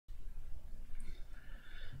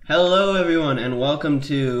Hello everyone and welcome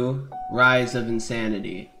to Rise of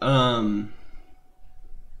Insanity. Yeah.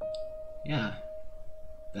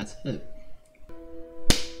 That's it.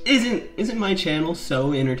 Isn't my channel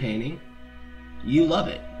so entertaining? You love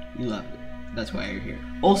it. You love it. That's why you're here.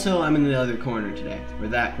 Also, I'm in the other corner today. Or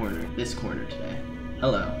that corner. This corner today.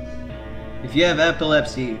 Hello. If you have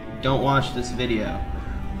epilepsy, don't watch this video.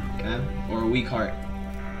 Okay? Or a weak heart.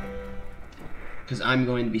 Because I'm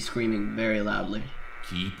going to be screaming very loudly.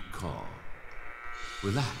 Keep calm.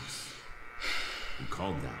 Relax. And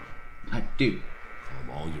calm down. Dude. Calm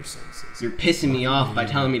all your senses. You're pissing me off by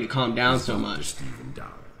telling me to calm down so much. Stephen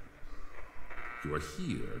down. You are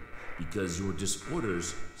here because your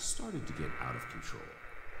disorders started to get out of control.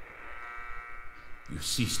 You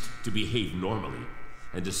ceased to behave normally,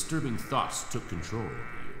 and disturbing thoughts took control over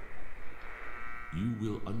you. You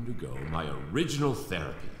will undergo my original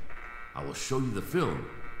therapy. I will show you the film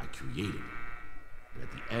I created. And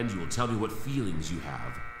at the end, you will tell me what feelings you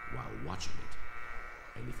have while watching it.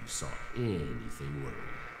 And if you saw anything worrying.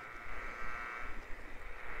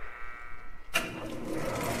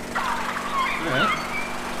 Alright.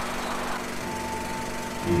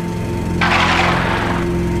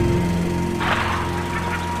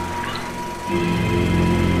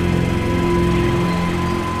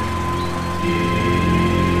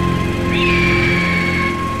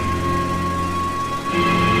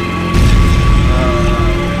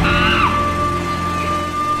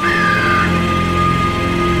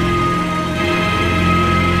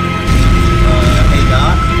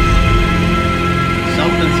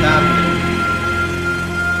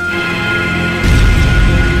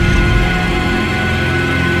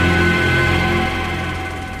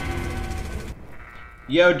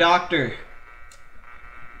 Yo, doctor.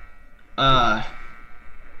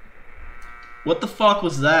 What the fuck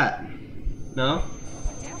was that? No?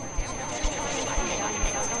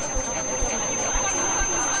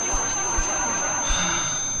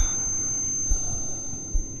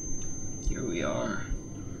 Here we are.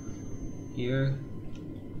 Here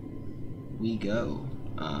we go.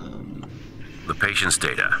 The patient's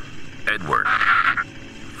data. Edward,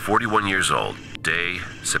 41 years old, day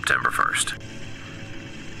September 1st.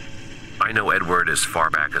 I know Edward as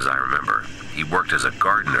far back as I remember. He worked as a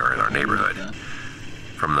gardener in our neighborhood.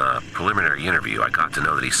 From the preliminary interview, I got to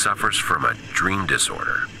know that he suffers from a dream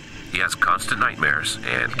disorder. He has constant nightmares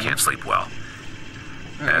and can't sleep well,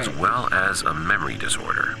 as well as a memory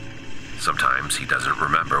disorder. Sometimes he doesn't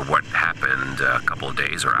remember what happened a couple of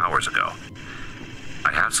days or hours ago.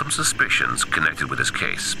 I have some suspicions connected with his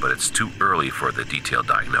case, but it's too early for the detailed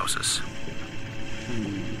diagnosis.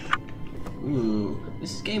 Ooh,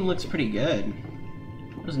 this game looks pretty good.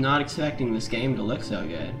 I was not expecting this game to look so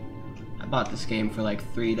good. I bought this game for like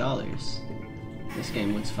 $3. This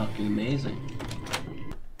game looks fucking amazing.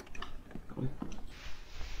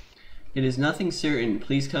 It is nothing certain.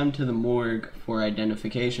 Please come to the morgue for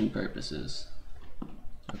identification purposes.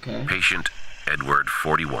 Okay. Patient Edward,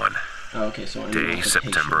 41. Oh, okay, so I Day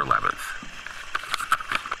September 11th.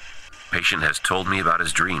 Patient has told me about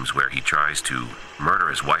his dreams where he tries to murder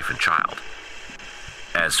his wife and child.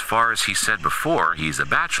 As far as he said before, he's a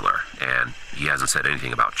bachelor, and he hasn't said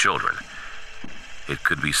anything about children. It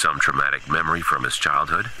could be some traumatic memory from his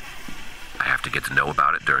childhood. I have to get to know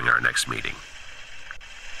about it during our next meeting.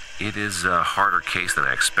 It is a harder case than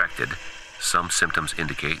I expected. Some symptoms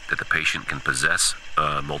indicate that the patient can possess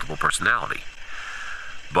multiple personality.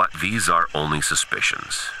 But these are only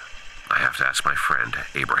suspicions. I have to ask my friend,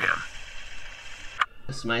 Abraham.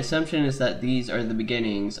 So my assumption is that these are the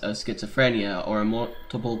beginnings of schizophrenia or a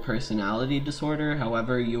multiple personality disorder.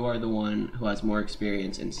 However, you are the one who has more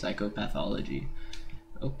experience in psychopathology.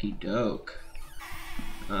 Okie doke.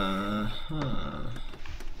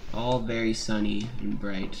 All very sunny and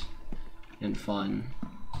bright and fun.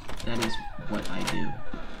 That is what I do.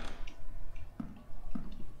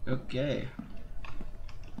 Okay.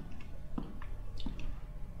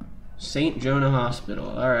 St. Jonah Hospital.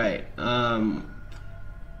 Alright.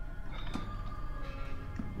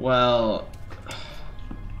 Well,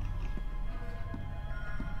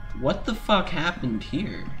 what the fuck happened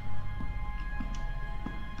here?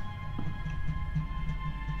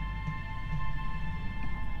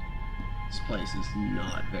 This place is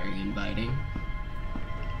not very inviting.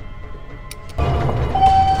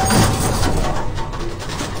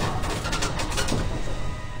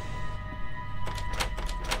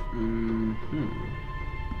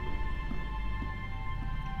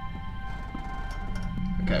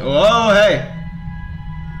 Okay, whoa, hey!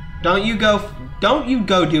 Don't you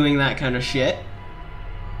go doing that kind of shit.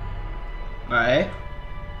 Alright?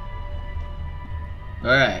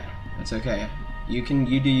 Alright, that's okay. You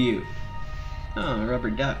do you. Oh, a rubber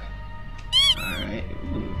duck. Alright.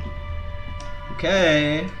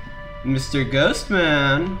 Okay. Mr.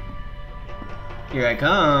 Ghostman. Here I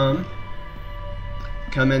come.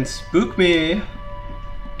 Come and spook me.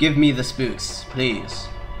 Give me the spooks, please.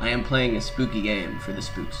 I am playing a spooky game for the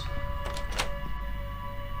spooks.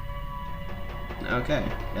 Okay,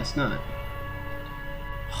 guess not.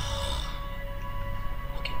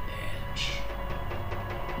 Fucking bitch.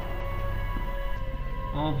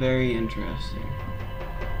 All very interesting.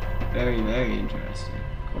 Very, very interesting,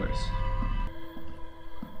 of course.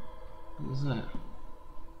 What was that?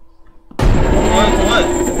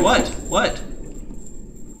 What?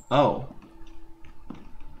 Oh.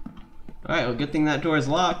 Alright, well, good thing that door is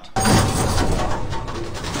locked.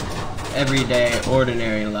 Everyday,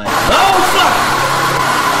 ordinary life. Oh, fuck!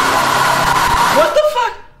 What the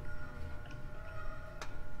fuck?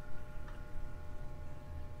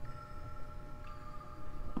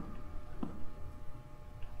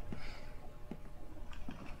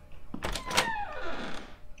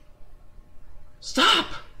 Stop!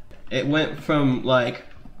 It went from, like,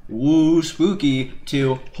 woo, spooky,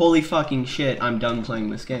 to holy fucking shit, I'm done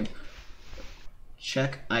playing this game.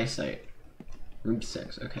 Check eyesight. Room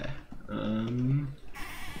 6, okay.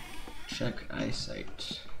 Check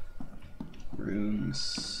eyesight. Room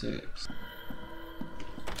 6.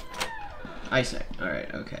 Eyesight,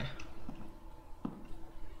 alright, okay.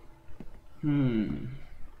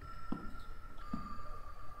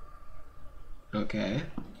 Okay.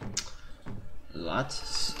 Lots of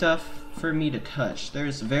stuff for me to touch.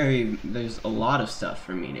 There's a lot of stuff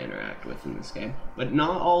for me to interact with in this game, but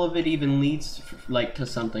not all of it even leads to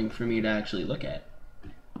something for me to actually look at.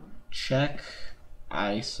 Check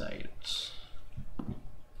eyesight.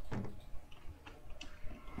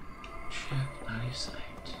 Check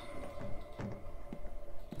eyesight.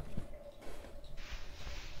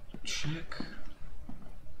 Check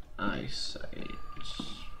eyesight.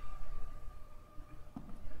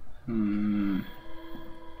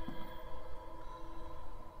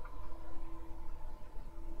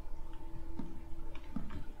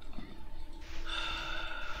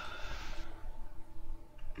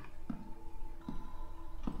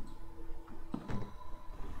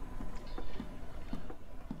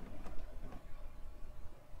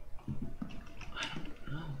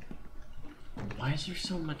 Why is there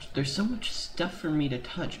so much? There's so much stuff for me to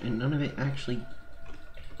touch, and none of it actually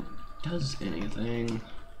does anything.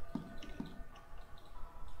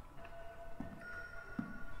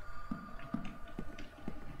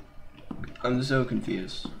 I'm so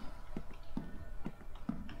confused.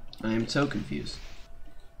 I am so confused.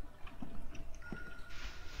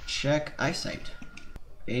 Check eyesight.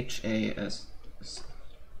 H-A-S...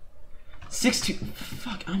 16...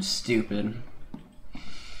 Fuck, I'm stupid.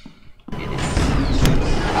 It is 9.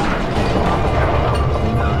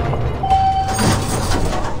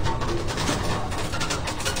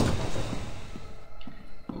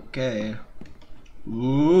 Okay.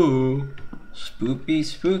 Ooh.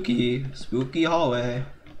 Spooky hallway.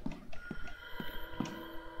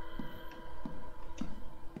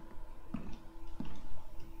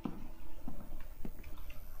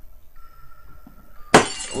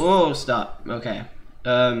 Whoa, stop. Okay.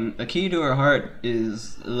 A key to her heart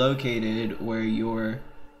is located where your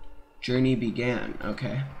journey began.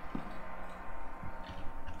 Okay.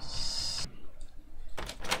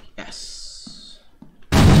 Yes.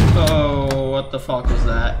 Oh, what the fuck was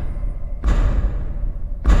that?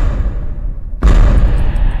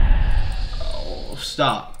 Oh,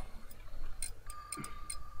 stop.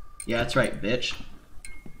 Yeah, that's right, bitch.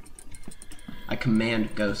 I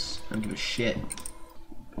command ghosts. I don't give a shit.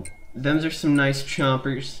 Those are some nice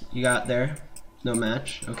chompers you got there. No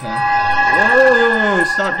match. Okay. Whoa!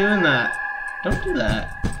 Stop doing that. Don't do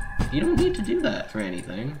that. You don't need to do that for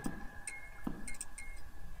anything.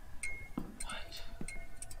 What?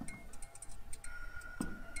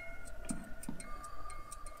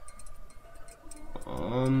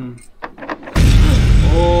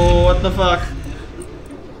 Oh, what the fuck?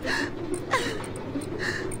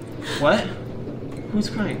 What? Who's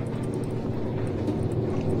crying?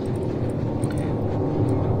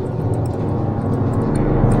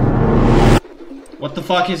 What the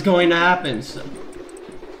fuck is going to happen?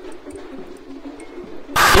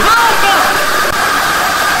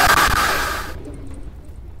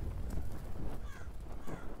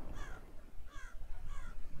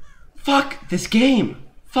 Fuck this game.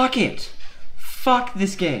 Fuck it. Fuck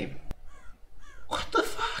this game. What the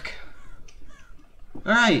fuck?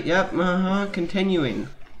 Alright, yep, continuing.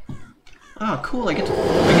 Oh, cool, I get to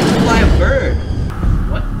fly a bird.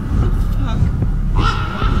 What the fuck is happening?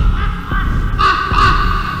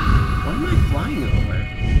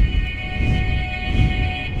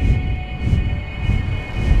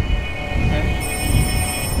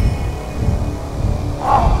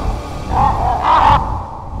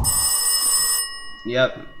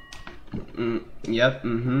 Yep. Yep,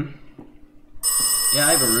 Yeah,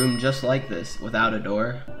 I have a room just like this, without a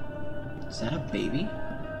door. Is that a baby?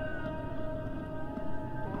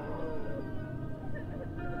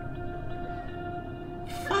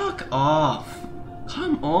 Fuck off!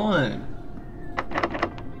 Come on!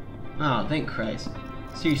 Oh, thank Christ.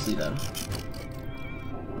 Seriously though.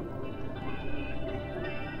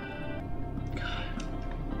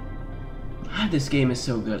 God, this game is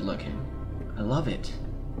so good looking. I love it.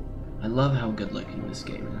 I love how good looking this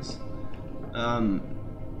game is.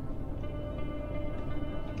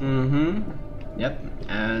 Yep,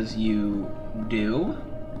 as you do.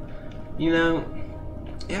 You know,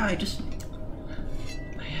 yeah,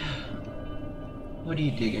 what are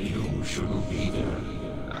you digging? You shouldn't be there.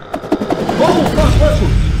 Oh, fuck,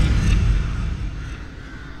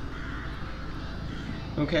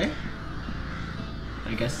 what? Okay.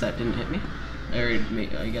 I guess that didn't hit me. Or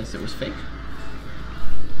I guess it was fake.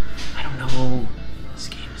 I don't know. This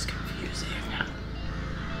game is confusing.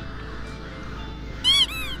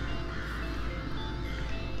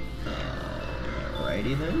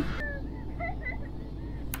 Alrighty then.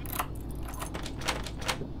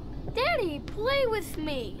 Daddy, play with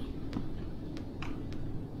me.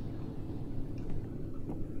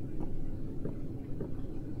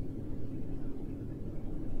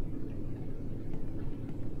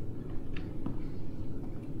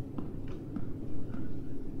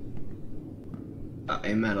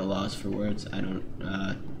 I'm at a loss for words. I don't,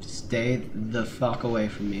 stay the fuck away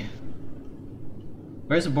from me.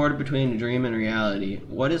 Where's the border between a dream and reality?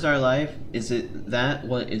 What is our life? Is it that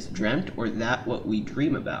what is dreamt, or that what we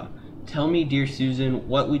dream about? Tell me, dear Susan,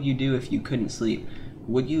 what would you do if you couldn't sleep?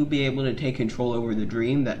 Would you be able to take control over the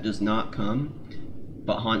dream that does not come,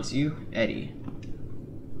 but haunts you? Eddie.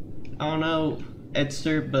 I don't know,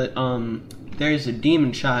 Edster, but, there's a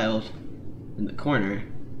demon child in the corner.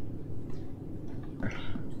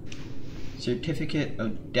 Certificate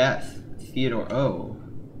of Death, Theodore O.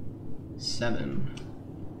 7.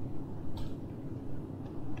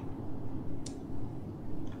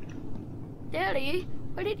 Daddy,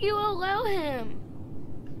 why did you allow him?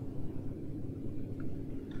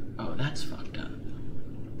 Oh, that's fucked up.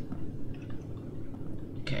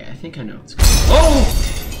 Okay, I think I know what's going on. Oh!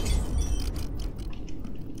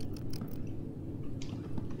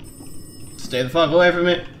 Stay the fuck away from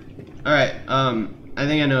it. Alright, I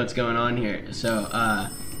think I know what's going on here. So,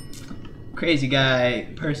 crazy guy,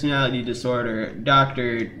 personality disorder,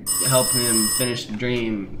 doctor helping him finish the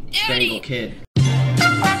dream, strangle kid.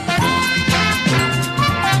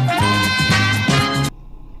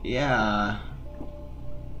 Yeah.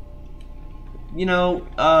 You know,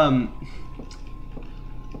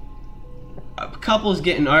 couples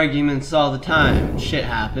get in arguments all the time. Shit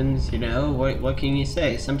happens, you know, what can you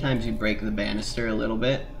say? Sometimes you break the banister a little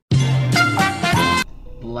bit.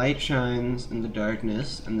 Light shines in the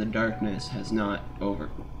darkness, and the darkness has not the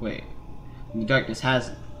darkness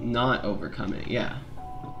has not overcome it, yeah.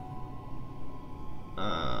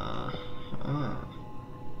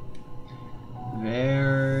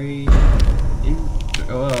 Very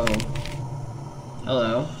whoa.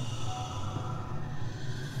 Hello.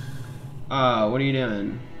 What are you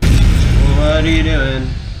doing? What are you doing?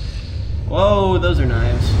 Whoa, those are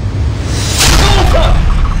knives. Oh, fuck!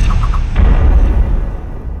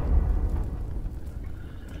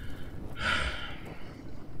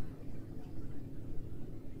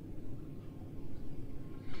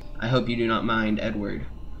 I hope you do not mind, Edward.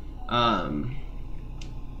 Okay.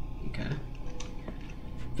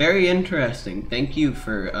 Very interesting. Thank you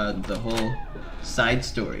for the whole side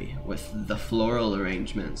story with the floral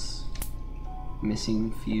arrangements.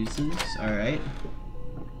 Missing fuses, alright.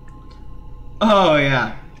 Oh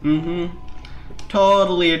yeah,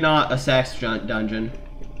 totally not a sex dungeon.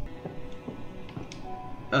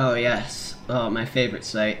 Oh yes, oh my favorite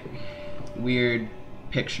site. Weird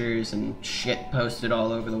pictures and shit posted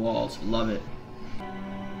all over the walls, love it.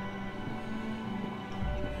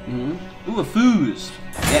 Ooh, a fuse!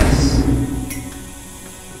 Yes!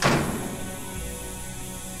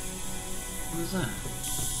 What was that?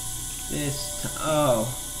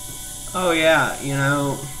 Oh yeah, you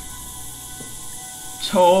know,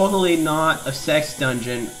 totally not a sex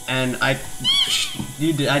dungeon, and I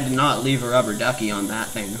did not leave a rubber ducky on that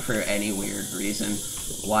thing for any weird reason.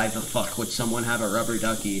 Why the fuck would someone have a rubber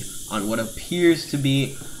ducky on what appears to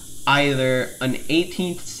be either an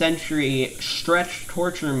 18th century stretch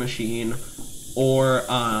torture machine, or,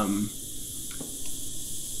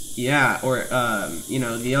 yeah, or, you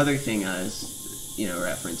know, the other thing I was, you know,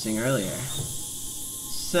 referencing earlier.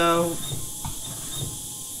 So,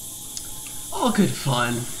 all good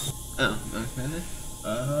fun. Oh, okay.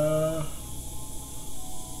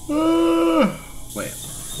 Wait.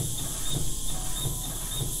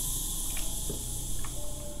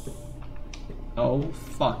 Oh,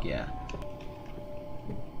 fuck yeah.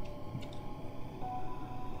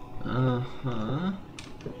 Uh-huh.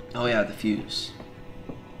 Oh yeah, the fuse.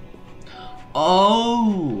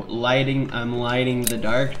 Oh, I'm lighting the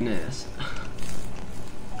darkness.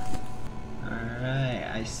 Alright,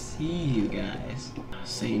 I see you guys.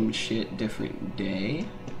 Same shit, different day,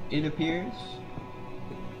 it appears.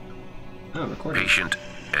 Oh, recording. Patient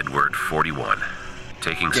Edward, 41.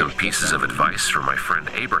 Taking some pieces of advice from my friend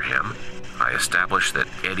Abraham, I established that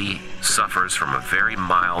Eddie suffers from a very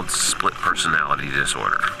mild split personality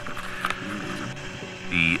disorder.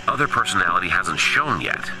 The other personality hasn't shown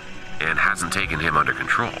yet, and hasn't taken him under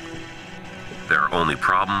control. There are only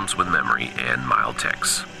problems with memory and mild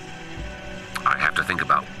tics. I have to think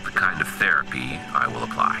about the kind of therapy I will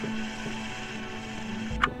apply.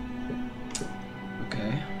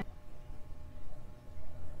 Okay.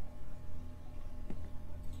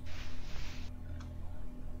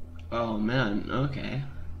 Oh man, okay.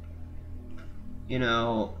 You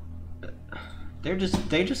know, they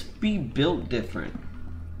just be built different.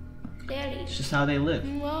 Daddy, It's just how they live.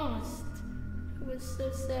 I'm lost. It was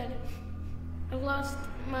so sad. I lost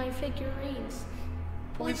my figurines.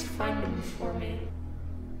 Please find them for me.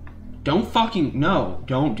 Don't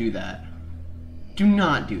do that. Do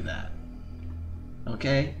not do that.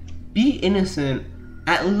 Okay? Be innocent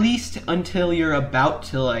at least until you're about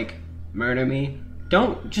to, like, murder me.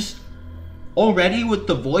 Don't just already with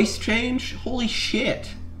the voice change? Holy shit.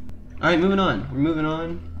 Alright, moving on. We're moving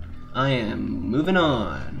on. I am moving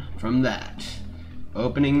on from that.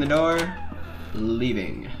 Opening the door,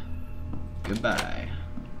 leaving. Goodbye.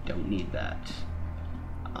 Don't need that.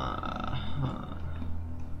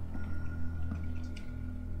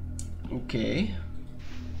 Okay.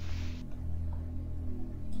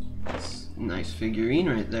 That's a nice figurine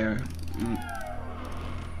right there.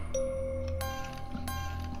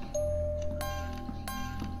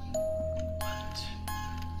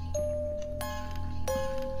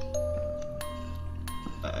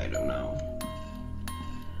 I don't know.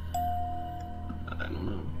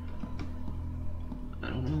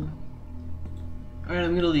 Alright,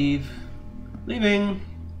 I'm gonna leave. Leaving.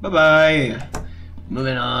 Bye-bye.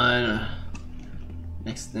 Moving on.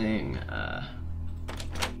 Next thing.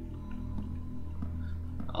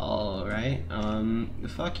 Alright,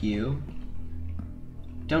 fuck you.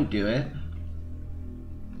 Don't do it.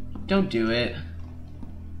 Don't do it.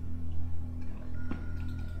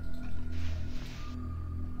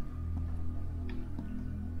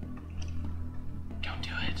 Don't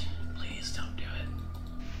do it. Please don't do it.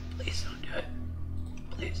 Please don't do it.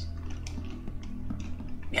 Please.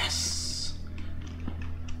 Yes!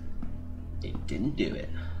 It didn't do it.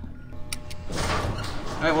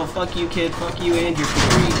 Alright, well fuck you kid, fuck you and your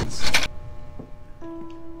figurines.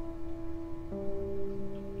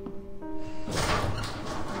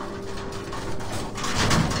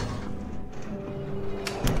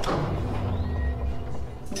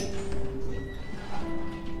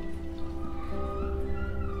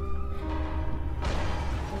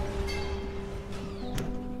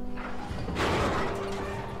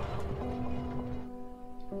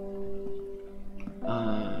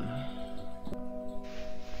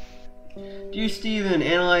 Dear Stephen,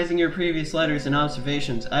 analyzing your previous letters and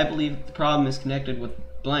observations, I believe the problem is connected with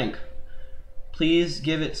blank. Please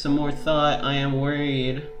give it some more thought. I am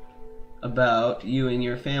worried about you and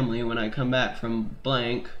your family. When I come back from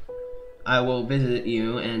blank, I will visit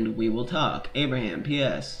you and we will talk. Abraham,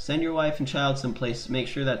 P.S. Send your wife and child someplace to make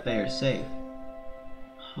sure that they are safe.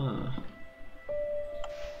 Huh.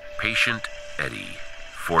 Patient Eddie,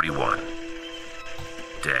 41.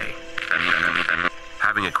 Day.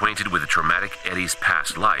 Having acquainted with the traumatic Eddie's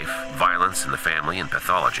past life, violence in the family, and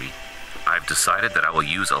pathology, I've decided that I will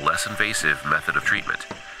use a less invasive method of treatment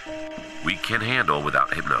we can handle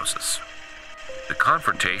without hypnosis. The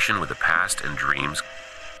confrontation with the past and dreams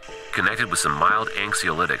connected with some mild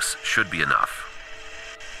anxiolytics should be enough.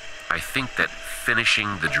 I think that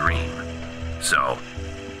finishing the dream, so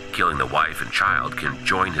killing the wife and child, can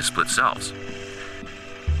join his split selves.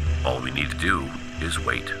 All we need to do is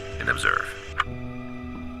wait and observe.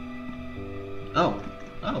 Oh,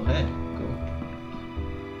 hey, cool.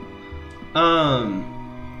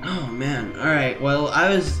 Oh man, alright, well,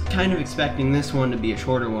 I was kind of expecting this one to be a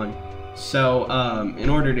shorter one, so, in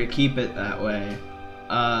order to keep it that way,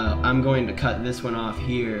 I'm going to cut this one off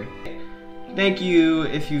here. Thank you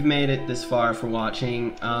if you've made it this far for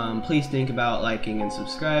watching. Please think about liking and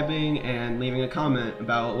subscribing and leaving a comment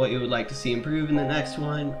about what you would like to see improve in the next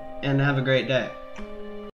one, and have a great day.